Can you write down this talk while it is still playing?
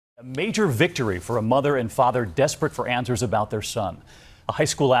A major victory for a mother and father desperate for answers about their son. A high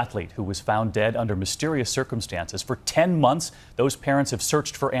school athlete who was found dead under mysterious circumstances. For 10 months, those parents have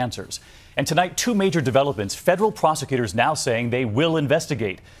searched for answers. And tonight, two major developments. Federal prosecutors now saying they will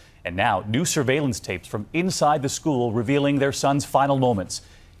investigate. And now, new surveillance tapes from inside the school revealing their son's final moments.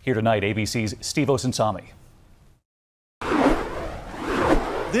 Here tonight, ABC's Steve Osunsami.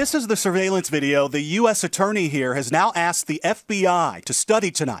 This is the surveillance video the U.S. attorney here has now asked the FBI to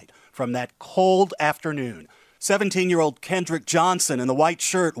study tonight from that cold afternoon. 17-year-old Kendrick Johnson in the white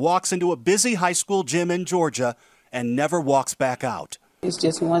shirt walks into a busy high school gym in Georgia and never walks back out. It's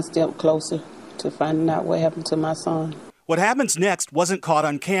just one step closer to finding out what happened to my son. What happens next wasn't caught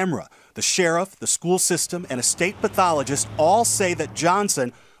on camera. The sheriff, the school system, and a state pathologist all say that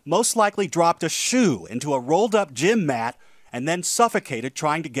Johnson most likely dropped a shoe into a rolled-up gym mat and then suffocated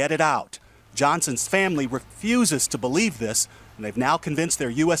trying to get it out. Johnson's family refuses to believe this, and they've now convinced their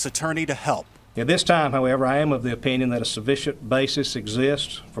U.S. attorney to help. At this time, however, I am of the opinion that a sufficient basis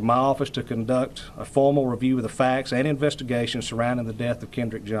exists for my office to conduct a formal review of the facts and investigation surrounding the death of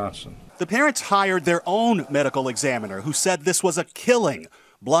Kendrick Johnson. The parents hired their own medical examiner who said this was a killing,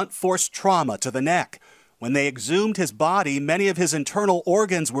 blunt force trauma to the neck. When they exhumed his body, many of his internal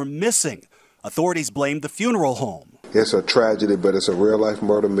organs were missing. Authorities blamed the funeral home. It's a tragedy, but it's a real-life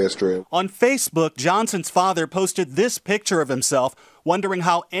murder mystery. On Facebook, Johnson's father posted this picture of himself, wondering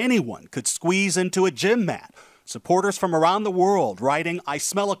how anyone could squeeze into a gym mat. Supporters from around the world writing, "I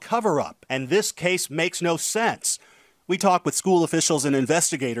smell a cover-up, and this case makes no sense." We talk with school officials and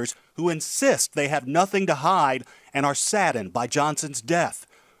investigators who insist they have nothing to hide and are saddened by Johnson's death.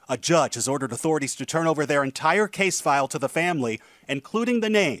 A judge has ordered authorities to turn over their entire case file to the family, including the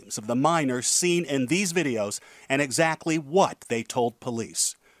names of the minors seen in these videos and exactly what they told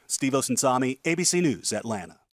police. Steve Osunsami, ABC News, Atlanta.